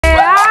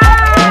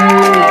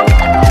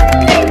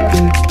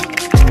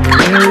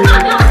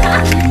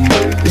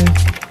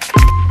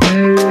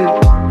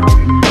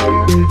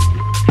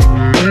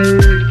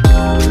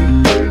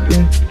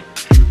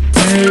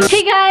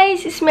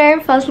it's me,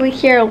 Fadzli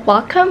here.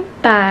 Welcome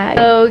back.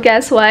 So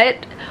guess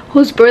what?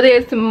 Whose birthday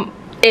is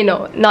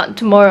no, not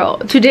tomorrow.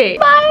 Today.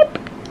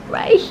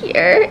 Right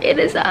here. It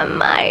is on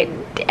my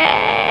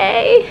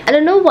day. I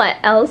don't know what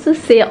else to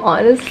say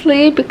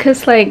honestly,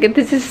 because like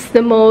this is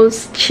the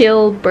most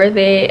chill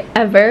birthday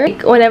ever.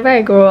 Like, whenever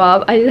I grow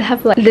up, I just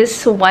have like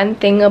this one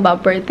thing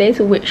about birthdays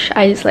which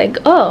I just like,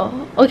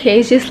 oh okay,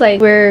 it's just like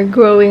we're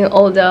growing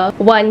older,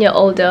 1 year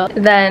older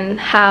than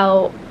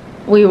how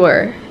we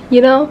were,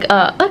 you know.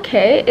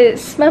 Okay,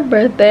 it's my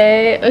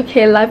birthday.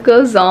 Okay, life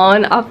goes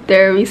on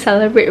after we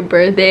celebrate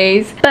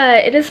birthdays,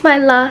 but it is my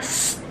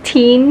last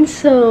teen,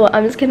 so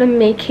I'm just gonna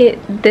make it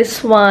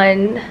this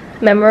one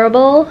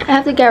memorable. I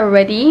have to get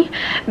ready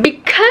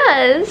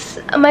because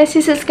my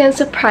sister's gonna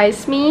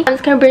surprise me. I'm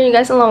just gonna bring you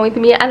guys along with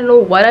me. I don't know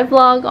what I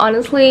vlog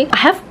honestly. I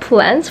have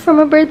plans for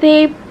my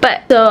birthday,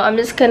 but so I'm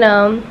just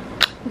gonna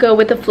go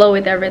with the flow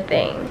with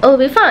everything. It'll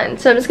be fun,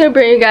 so I'm just gonna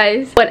bring you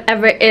guys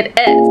whatever it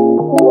is.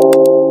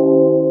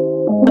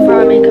 For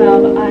our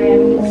makeup, I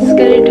am just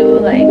gonna do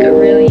like a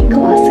really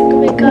classic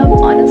makeup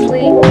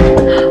honestly.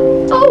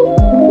 Oh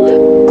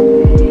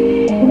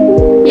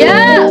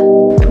yeah,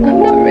 I'm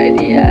not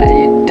ready yet,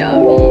 you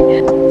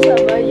dummy. So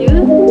about you?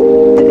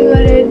 I think I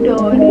didn't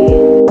know it.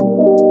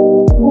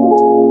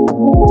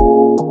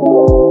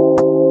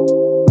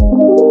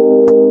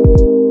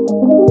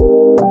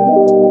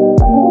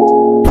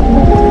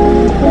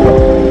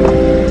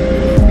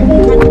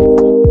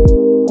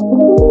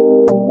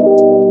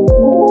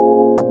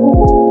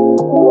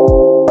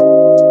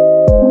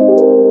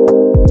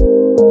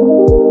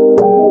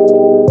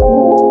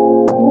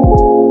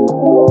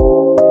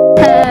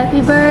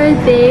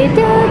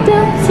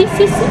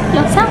 See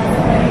yourself.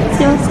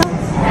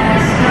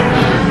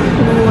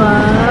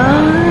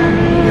 Wow.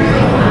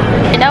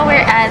 And now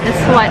we're at this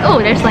one. Oh,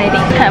 there's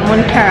lighting at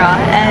Montera,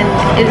 and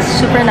it's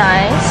super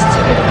nice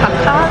with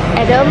Kaka,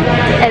 Adam,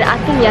 and I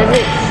think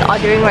Yazzie is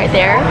ordering right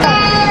there.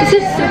 This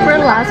is super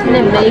last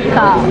minute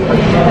makeup.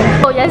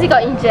 Oh, Yazzie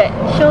got injured.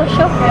 Show.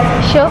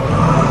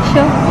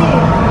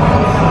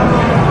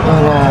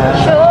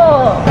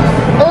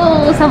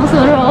 Oh, sama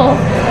suruh.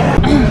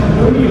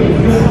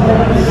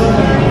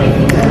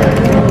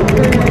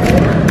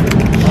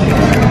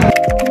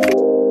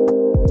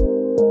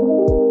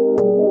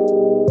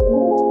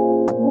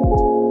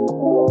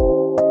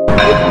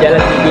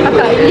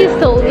 Okay, you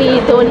just told me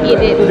don't eat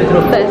it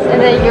first,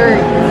 and then you're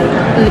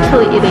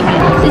literally eating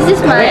it. This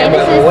is mine.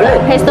 This is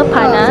pesto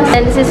panas,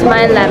 and this is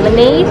my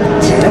lemonade.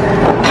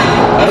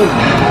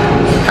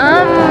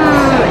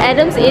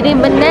 Adam's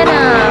eating banana.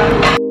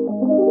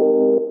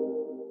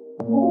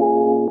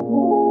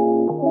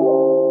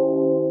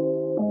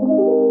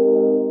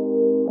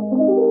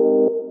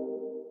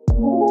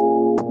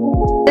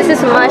 This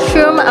is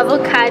mushroom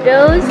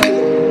avocados.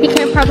 You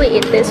can probably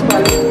eat this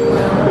one.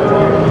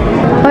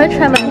 I want to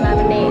try my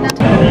lemonade.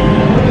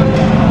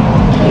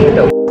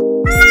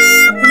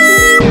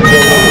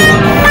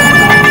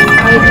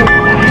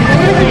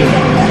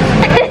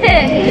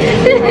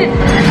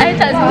 I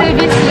thought it's going to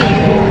be sweet.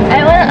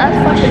 I want to ask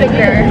for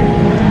sugar.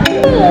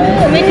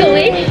 Make a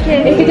wish.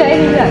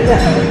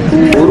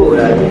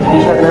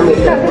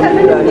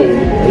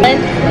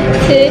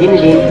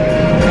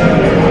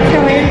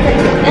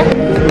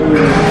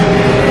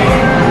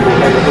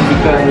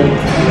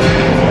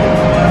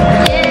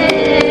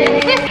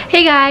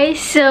 Hey guys,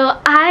 so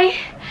I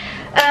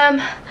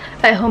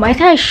at home. I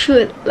think I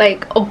should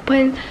like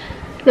open.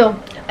 No,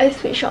 I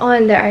switched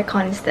on the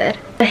aircon instead.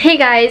 Hey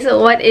guys,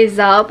 what is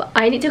up?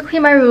 I need to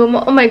clean my room.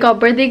 Oh my god,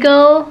 birthday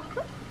girl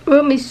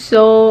room is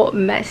so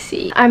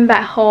messy. I'm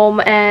back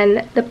home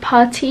and the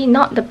party,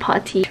 not the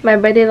party, my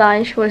birthday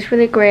lunch was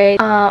really great.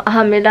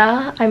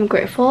 Alhamdulillah, I'm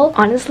grateful.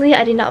 Honestly,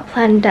 I did not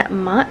plan that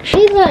much.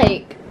 It's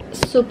like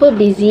super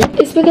busy.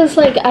 It's because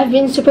like I've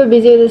been super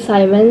busy with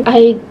assignments.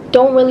 I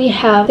don't really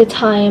have the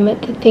time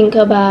to think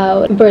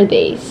about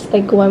birthdays,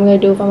 like what I'm gonna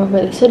do for my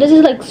birthday. So this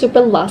is like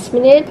super last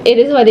minute. It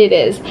is what it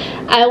is.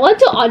 I want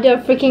to order a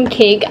freaking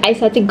cake. I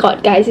said to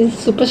God, guys, it's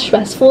super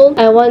stressful.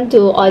 I want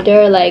to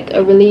order like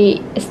a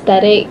really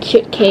aesthetic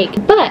cute cake,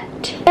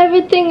 but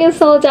everything is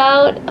sold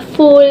out,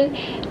 full,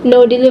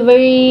 no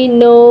delivery,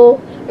 no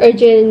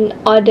urgent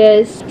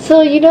orders. So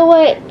you know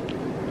what,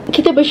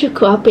 kita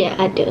bersyukur apa yang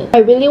ada.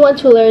 I really want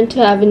to learn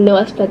to have no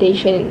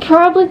expectation.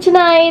 Probably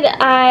tonight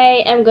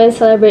I am going to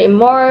celebrate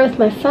more with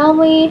my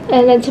family,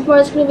 and then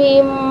tomorrow is going to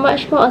be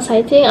much more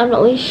exciting. I'm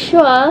not really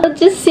sure. Let's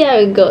just see how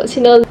it goes,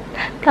 you know.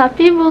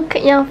 Tapi bukan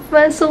yang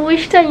first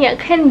wish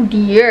tanyakan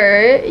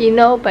dia, you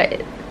know,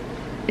 but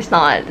it's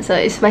not. So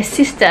it's my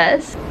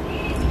sister's.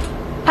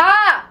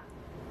 Pa!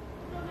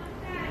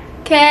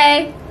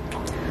 Okay.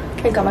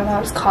 Oh my god, my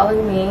mom's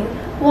calling me.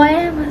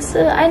 Why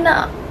masa I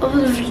nak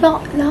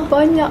vlog lah,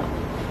 banyak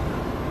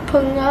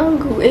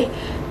penunggu.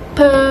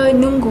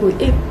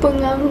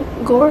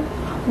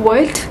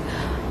 What?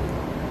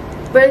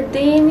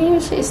 Birthday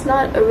news is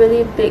not a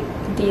really big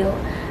deal.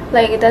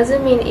 Like, it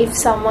doesn't mean if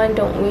someone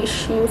don't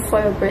wish you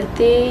for your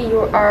birthday,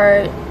 you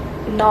are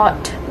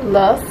not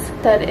loved.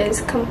 That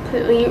is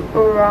completely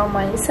wrong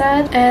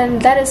mindset,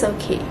 and that is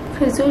okay.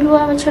 Because dulu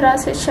macam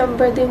rasa macam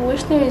birthday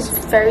wish ni is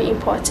very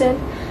important.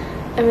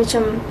 And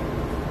macam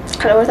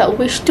kalau orang tak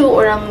wish tu,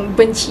 orang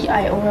benci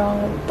I,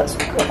 orang tak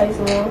suka I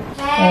semua.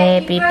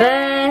 Happy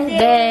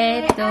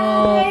birthday to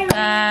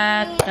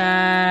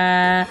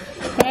kakak.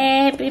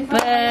 Happy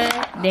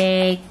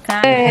birthday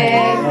kakak.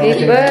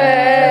 Happy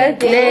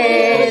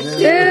birthday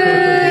to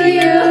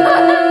you.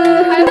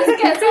 I was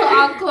get so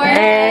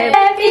awkward.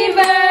 Happy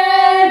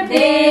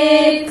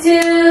birthday to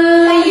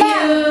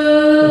you.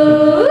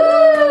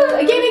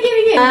 Again.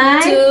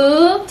 1,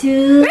 2,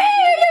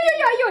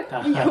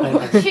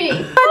 3.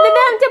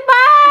 Tendang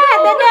cepat.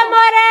 Tendang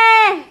more.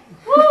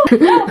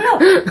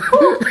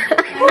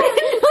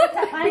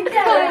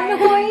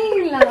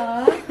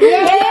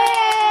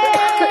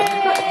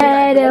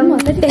 Adam,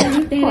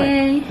 happy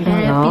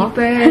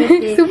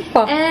birthday.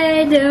 Sumpah.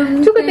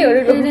 Adam, cuba tengok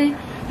dulu.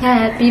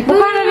 Happy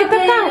birthday. Bukan ada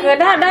tekan ke?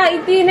 Dah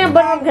itu ni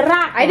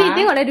bergerak. Adik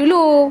tengoklah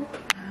dulu.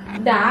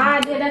 Dah,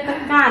 dia dah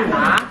tekan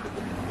lah.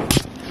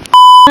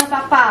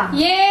 Papa.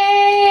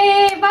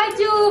 Yeay,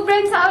 baju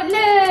Brands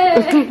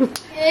Outlet.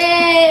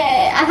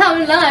 Yeay,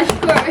 alhamdulillah,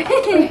 syukur.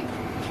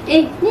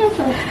 Ni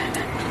apa?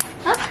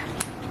 Ha?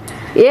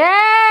 Yeay!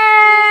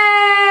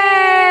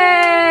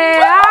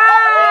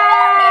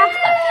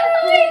 Oh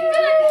my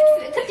god,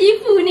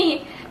 ketipu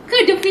ni.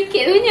 Ke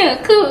duplicate punya?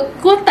 Ke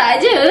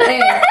kotak je?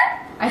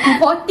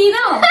 iPhone 14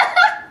 tau.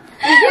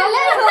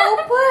 Jangan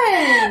open.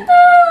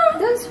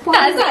 Don't spoil.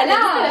 Tak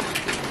salah.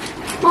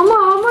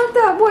 Mama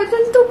tak buat macam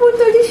tu pun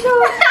tak di show.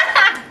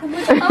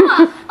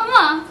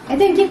 Mama.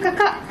 Ada give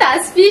kakak. Tak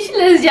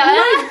speechless je. Oh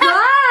my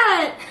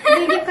god.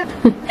 Ada give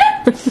kakak.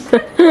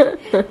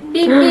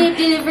 Baby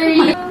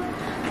delivery.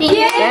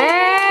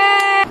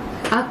 Yeah.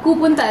 Aku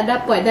pun tak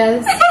dapat dah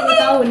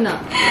 10 tahun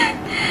nak.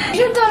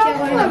 Kita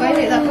nak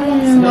balik tak apa?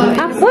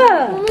 Apa?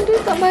 Dia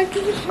tak bagi.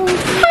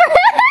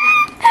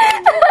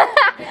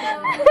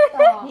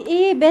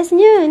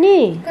 Bestnya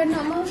ni. Kan nak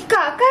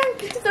makan kan?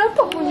 Kita tak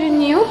dapat punya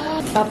ni.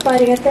 Papa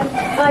dia kata,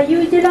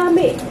 you je lah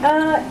ambil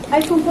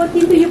iPhone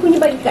 14 tu, you punya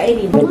bagi kat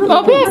Aireen.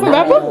 Apa iPhone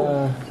berapa?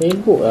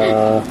 Sibuk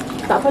lah.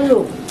 Tak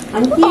perlu.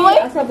 Nanti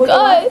asal boleh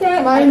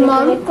WhatsApp. My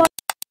mom.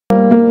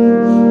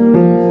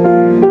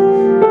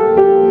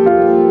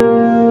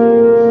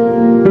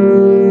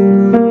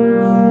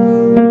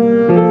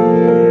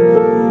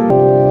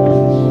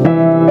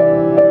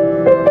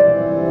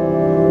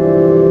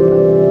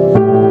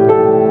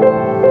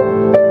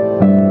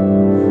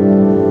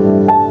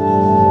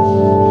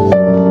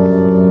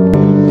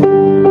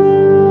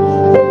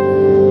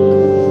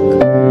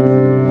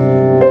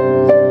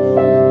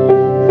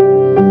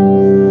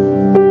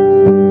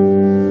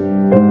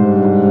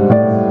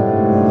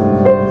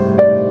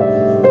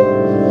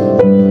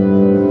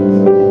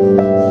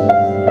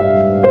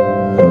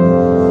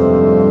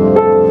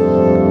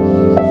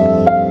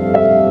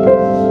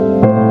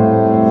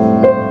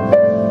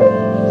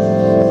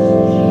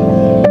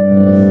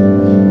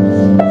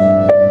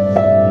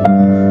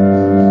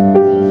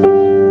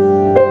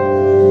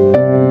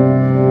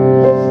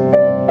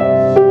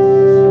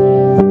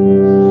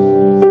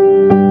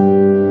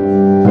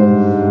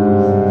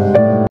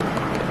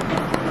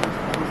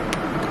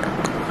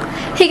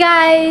 Hey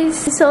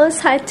guys, I'm so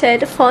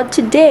excited for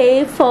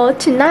today, for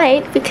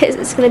tonight, because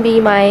it's gonna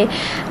be my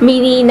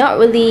mini, not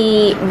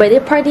really birthday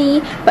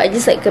party, but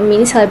just like a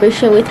mini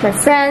celebration with my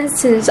friends.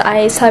 Since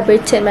I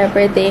celebrated my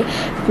birthday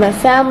with my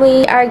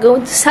family, I are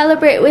going to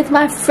celebrate with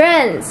my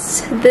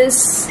friends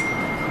this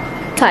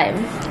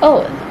time.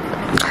 Oh,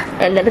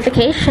 a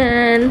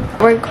notification.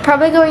 We're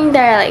probably going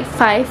there at like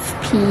 5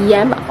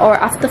 p.m. or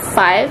after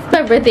 5.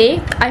 My birthday,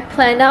 I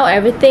planned out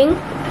everything.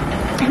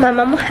 My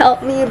mom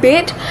helped me a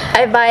bit.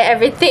 I buy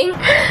everything.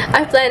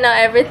 I plan out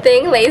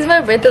everything. Like, it's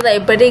my birthday.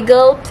 Like, birthday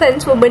girl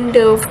plans for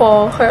benda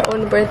for her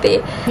own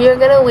birthday.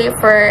 You're gonna wait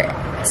for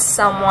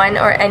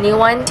someone or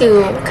anyone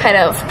to kind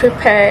of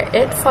prepare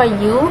it for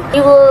you,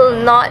 you will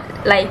not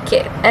like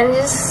it, and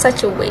it's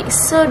such a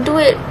waste. So do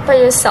it by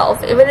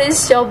yourself. Even if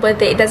it's your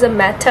birthday, it doesn't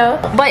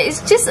matter. But it's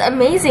just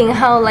amazing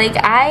how like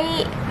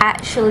I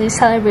actually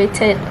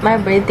celebrated my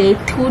birthday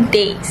 2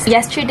 days.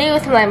 Yesterday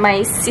with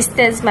my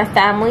sisters, my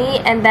family,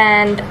 and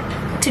then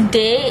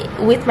today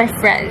with my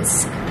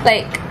friends.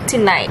 Like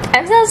tonight,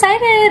 I'm so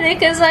excited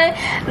because my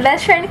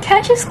best friend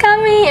Cash is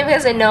coming, and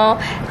because I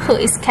know who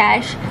is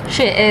Cash.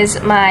 She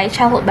is my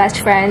childhood best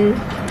friend.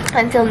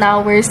 Until now,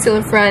 we're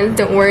still friends,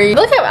 don't worry.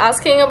 People kept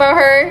asking about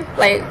her,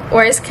 like,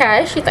 where's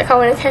Cash? She tak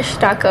kawan dengan Cash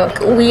tak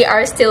ke? We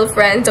are still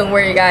friends, don't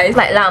worry guys.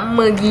 Like,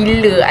 lama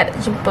gila ada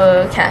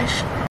jumpa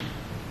Cash.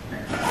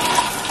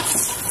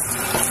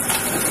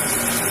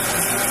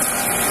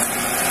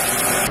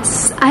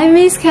 I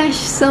miss Cash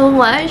so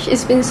much.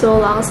 It's been so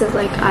long since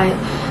like I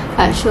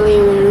actually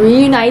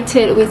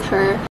reunited with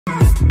her.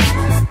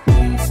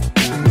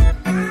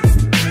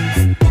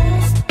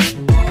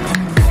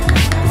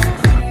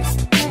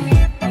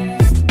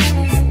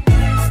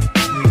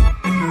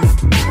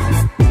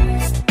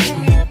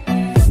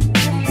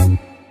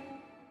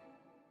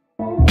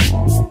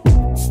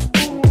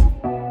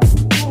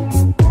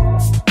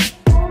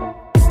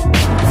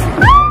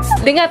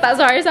 Dengar tak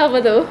suara siapa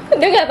tu?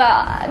 Dengar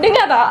tak?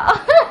 Dengar tak?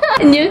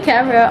 New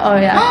camera. Oh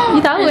ya. You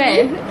tahu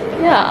kan?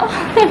 Ya.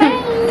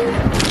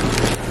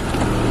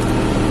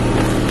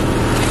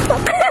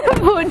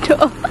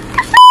 Bodoh.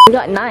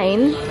 Got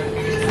 9.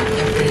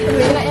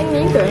 Nak yang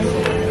ni ke?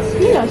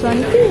 Ni lah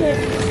cantik.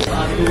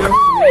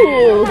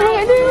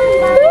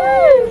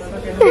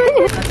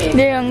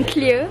 Dia yang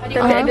clear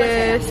tapi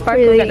ada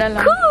sparkle kat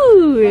dalam.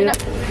 Cool. Nak.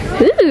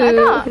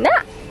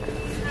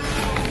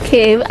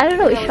 Okay, I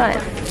don't know which one.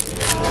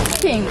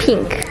 Pink.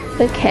 Pink.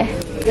 Okay.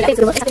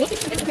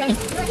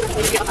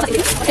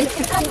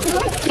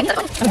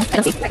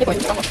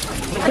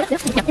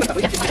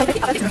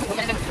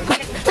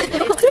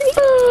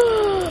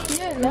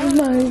 Oh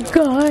my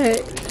god.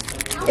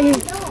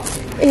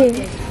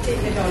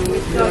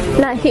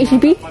 Nak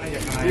HB?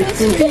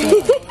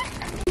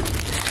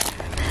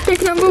 Pick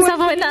number 1.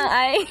 Siapa nak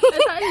I?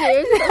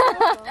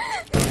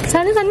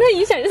 Sana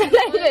you cari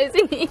sana kat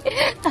sini.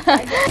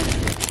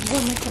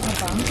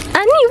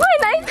 Ani, why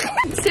naik?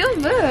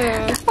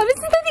 Silver. Habis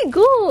tu tadi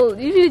gold.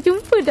 You dah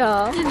jumpa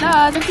dah.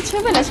 Yelah, tapi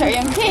cuba nak cari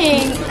yang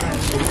pink.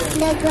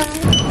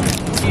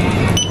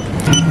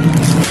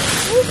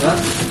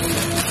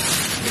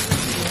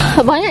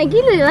 Banyak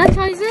gila lah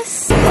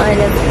choices. One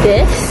of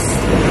this.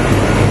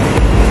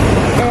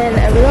 And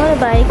I really want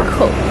to buy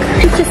Coke.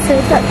 Just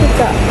sedap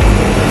juga.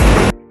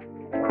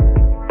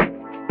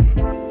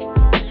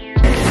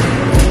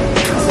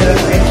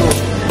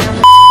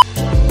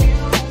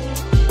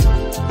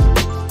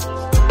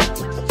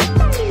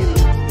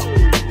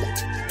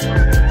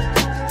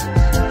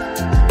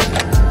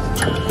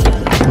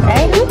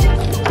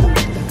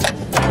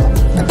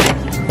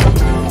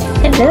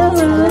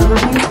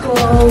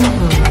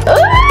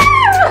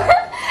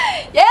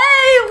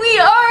 Yay! We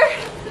are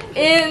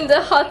in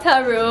the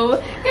hotel room.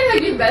 Kan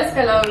lagi best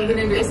kalau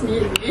guna duit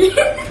sendiri.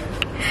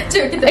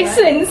 Cuba kita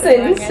Sun.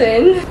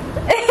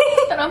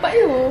 tak nampak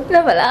you.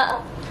 Nampak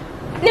tak?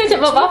 Ni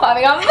macam bapak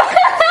ambil gambar.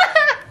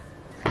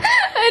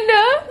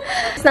 Ada.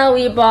 Now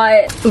we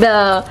bought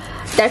the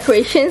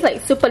decorations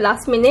like super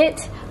last minute.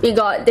 We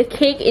got the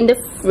cake in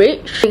the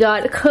fridge. We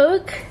got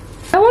Coke.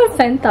 I want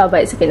Fanta,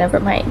 but it's okay, never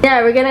mind.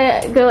 Yeah, we're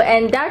gonna go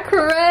and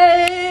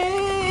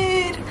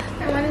decorate.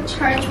 I want to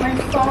charge my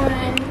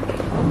phone.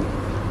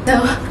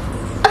 So,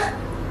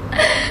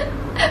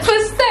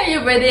 first time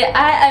you birthday,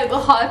 I have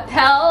a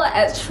hotel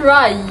at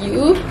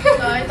you.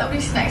 I tak beli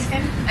snacks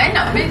kan? I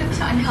nak beli tapi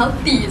macam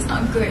unhealthy. It's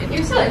not good.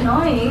 You're so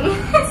annoying.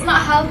 It's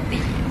not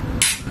healthy.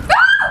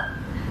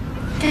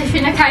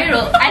 Kevin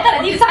Cairo. I tak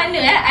nak tidur sana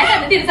I tak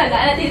nak tidur sana.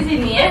 I nak tidur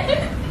sini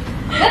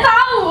Dah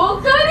tahu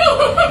kau ni.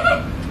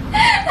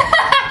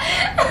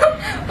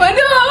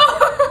 Waduh.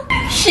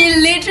 She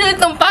literally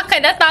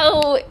tumpahkan. Dah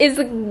tahu is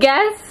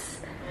gas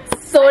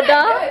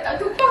soda.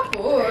 Tak tumpah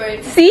pun.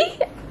 See?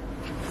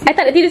 I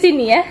tak nak tidur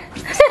sini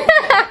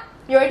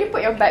You already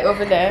put your bag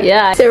over there.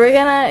 Yeah. So we're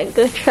gonna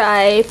go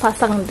try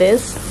pasang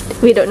this.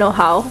 We don't know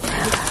how.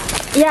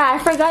 Yeah, I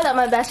forgot that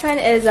my best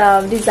friend is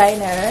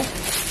designer.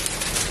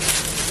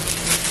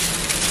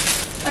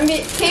 Ambil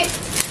cake.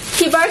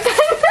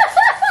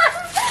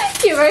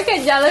 Kibarkan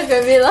jalan ke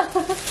Bila.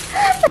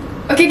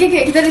 Okay.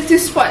 Kita ada 2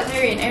 spots,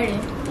 Aireen.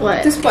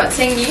 What? 2 spots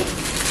yang ni.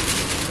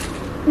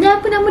 Ni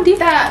apa nama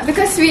dia? Tak,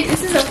 because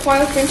this is a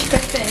foil French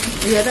curtain.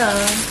 Ya dah.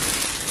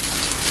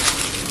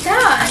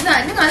 Tak,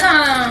 nak dengar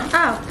lah.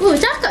 Apa?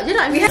 Cakap je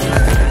nak.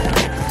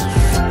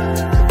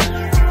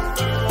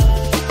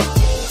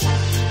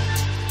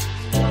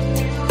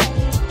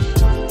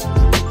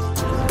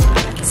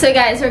 So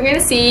guys, we're gonna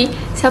see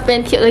siapa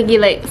yang tiup lagi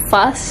like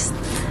fast.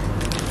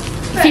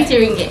 50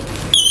 ringgit.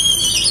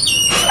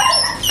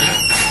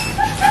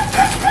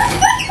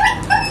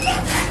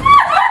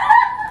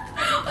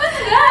 What's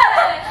that?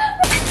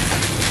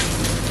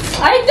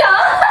 I dah.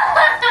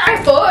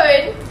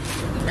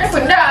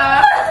 iPhone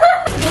dah.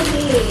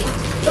 Okay.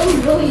 Don't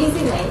blow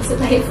using my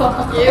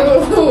saliva. You.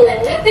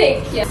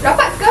 Thank you.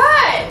 Rapat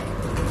kat.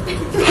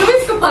 Kenapa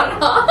suka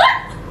marah?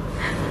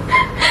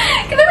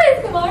 Kenapa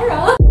suka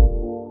marah?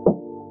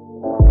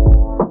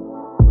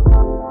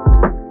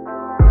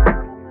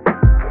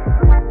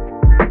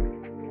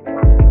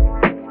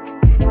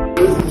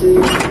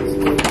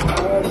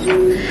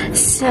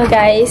 So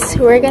guys,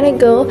 we're gonna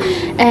go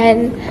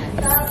and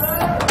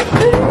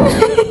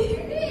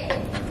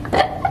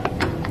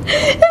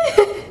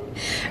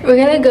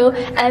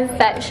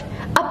fetch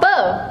apa?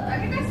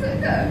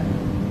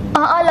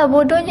 Alah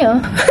bodohnya.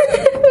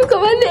 Buka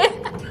balik.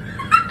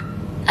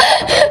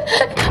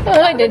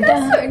 Oh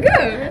dah.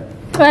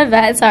 My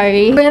bad,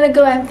 sorry. We're gonna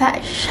go and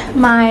fetch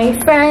my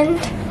friend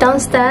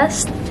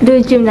downstairs.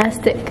 Do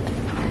gymnastic.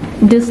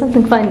 Do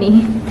something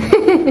funny.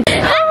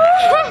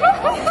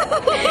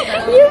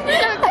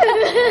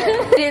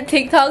 Did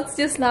TikToks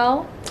just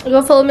now.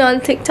 Go follow me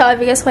on TikTok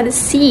if you guys want to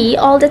see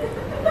all the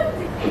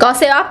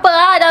gossip apa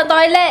lah dalam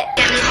toilet.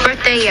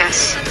 Birthday,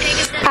 yes.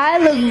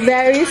 I look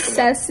very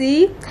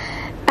sassy.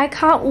 I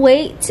can't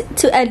wait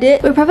to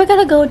edit. We're probably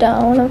gonna go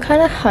down. I'm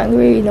kind of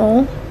hungry, you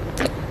know.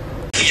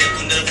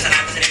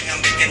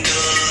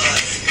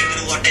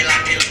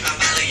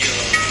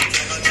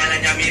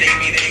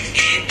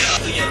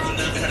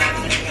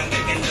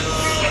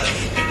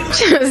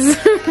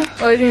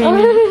 Oh, ini.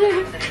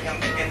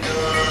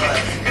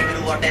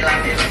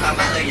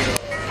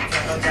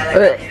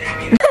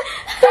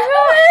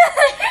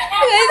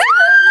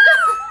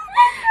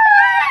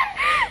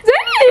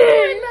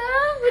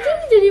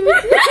 Jadi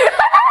mana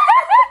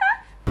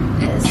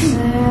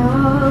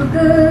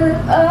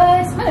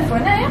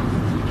phone ya?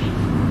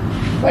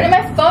 Where did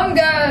my phone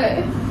go?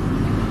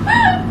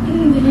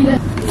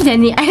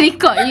 Jadi I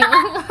record you.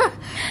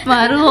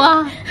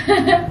 Maruah.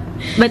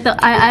 Betul,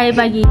 I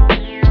bagi.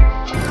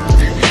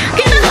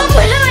 Kenapa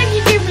pula bagi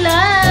dia pula?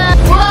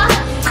 Wah.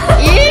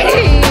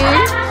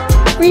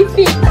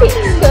 Repeat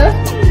pizza.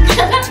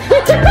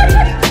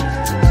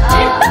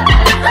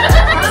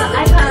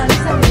 I found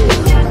something.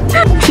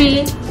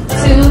 3,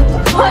 2,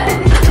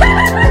 1.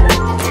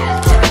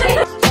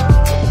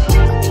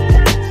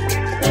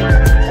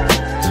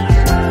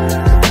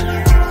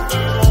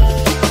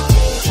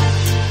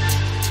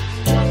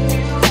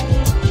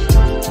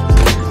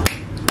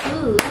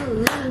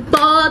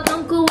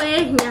 Potong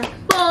kuenya,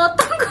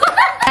 potong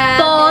kue,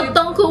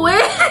 potong kue.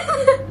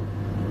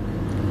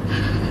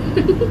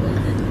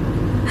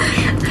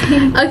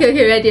 Okay,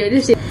 ready.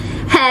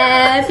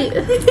 Happy.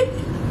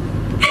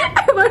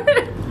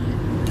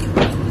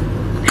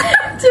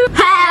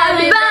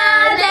 Happy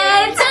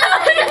birthday to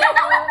you.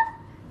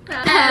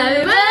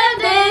 Happy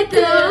birthday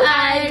to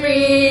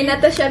Aireen.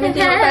 Natasha binti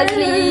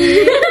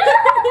Fadzli.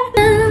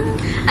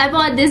 I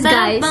bought this,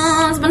 guys.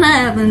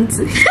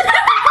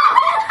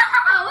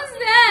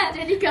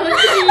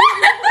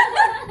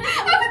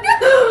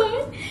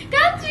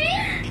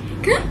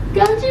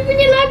 Country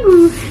punya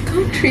lagu.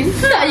 Country.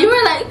 No, you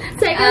were like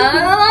second.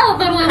 Oh,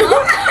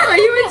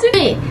 you were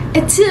 3,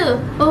 2,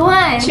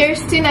 1.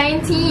 Cheers to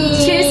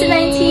 19. Cheers to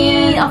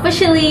 19.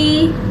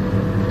 Officially.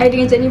 I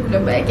dengan Jenny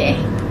belum okay.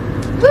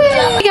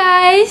 Hey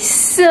guys,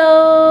 so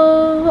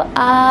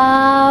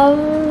hi.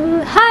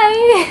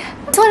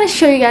 I just want to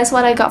show you guys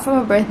what I got for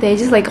my birthday,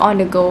 just like on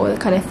the go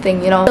kind of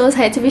thing, you know. So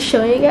excited to be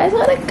showing you guys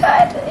what I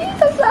got.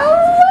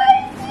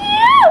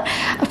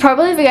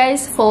 Probably if you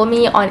guys follow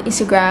me on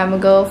Instagram,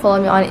 go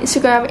follow me on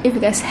Instagram if you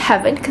guys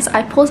haven't, because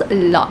I post a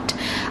lot.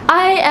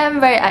 I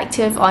am very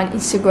active on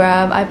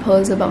Instagram. I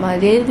post about my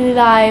daily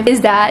life, this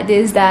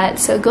that,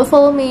 so go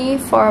follow me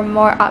for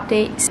more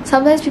updates.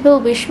 Sometimes people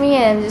wish me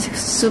and I'm just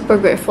super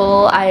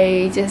grateful.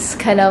 I just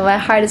kind of, my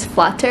heart is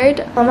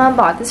flattered. Mama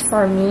bought this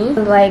for me,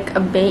 like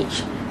a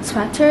beige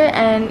sweater,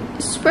 and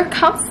super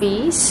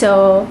comfy,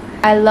 so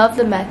I love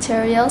the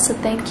material. So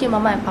thank you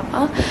Mama and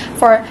Papa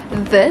for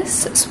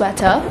this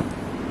sweater.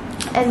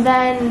 And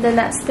then the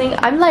next thing,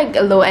 I'm like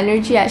low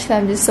energy actually.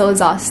 I'm just so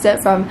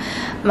exhausted from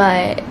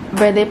my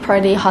birthday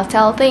party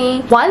hotel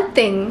thingy. One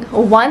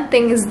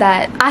thing is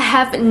that I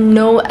have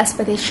no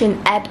expectation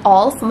at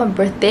all for my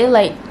birthday.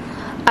 Like,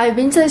 I've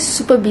been so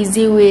super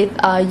busy with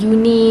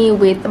uni,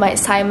 with my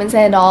assignments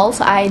and all,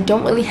 so I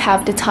don't really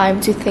have the time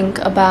to think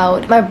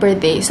about my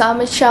birthday. So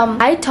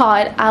I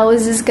thought I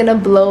was just gonna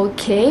blow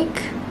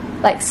cake,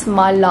 like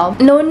small love.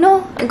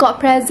 No, I got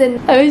present.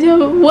 I was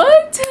like,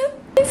 what?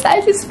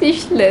 I'm just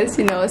speechless,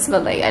 you know. So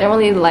like, I don't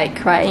really like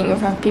crying in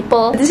front of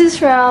people. This is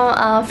from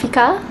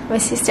Fika, my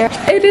sister.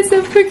 It is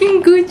a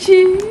freaking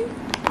Gucci.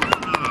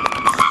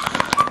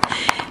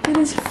 It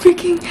is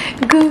freaking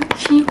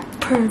Gucci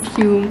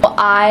perfume.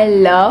 I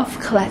love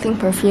collecting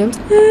perfumes.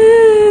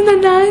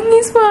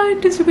 Nangis pa,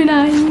 dia suka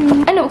nangis.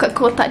 I nak buka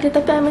kotak dia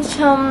tapi I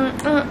macam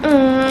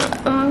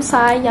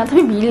sayang.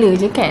 Tapi bila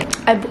je kan?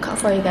 I buka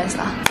for you guys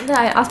lah. Then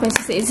I asked my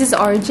sister, is this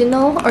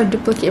original or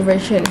duplicate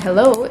version?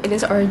 Hello, it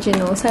is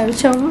original. So I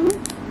macam,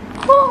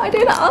 oh, I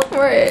didn't ask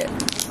for it.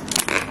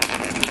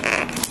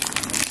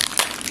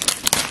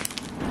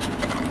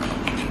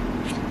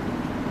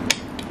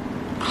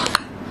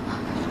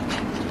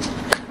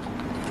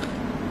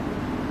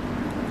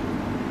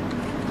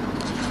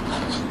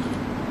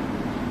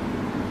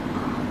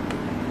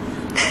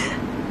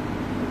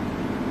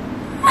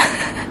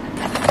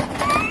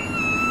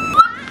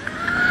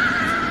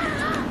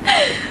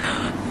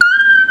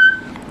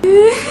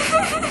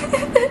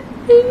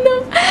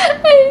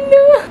 I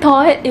know.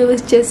 Thought it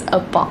was just a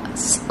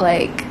box.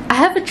 Like, I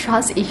have a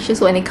trust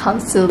issues when it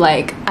comes to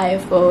like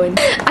iPhone.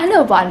 I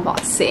know about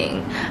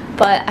unboxing,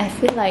 but I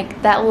feel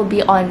like that will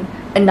be on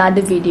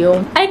another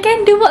video. I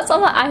can do what's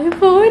on my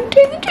iPhone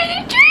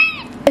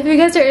 2023. If you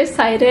guys are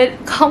excited,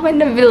 comment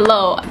down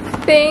below.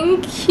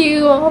 Thank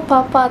you, Mama,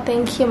 Papa.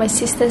 Thank you, my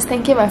sisters.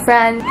 Thank you, my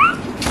friends.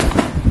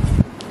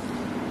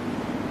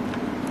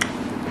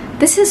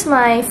 This is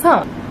my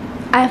phone,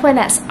 iPhone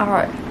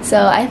XR.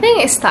 So I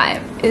think it's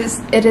time.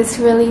 It is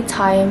really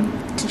time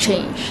to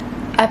change.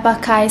 I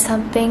pakai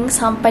something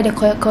sampai dia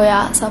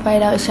koyak-koyak,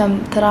 sampai dah macam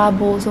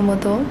terabur semua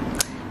tu.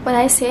 When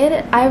I said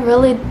it, I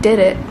really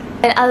did it.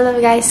 And I love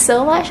you guys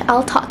so much.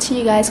 I'll talk to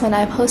you guys when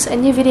I post a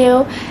new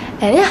video.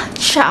 And yeah,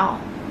 ciao.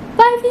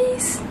 Bye,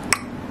 peace.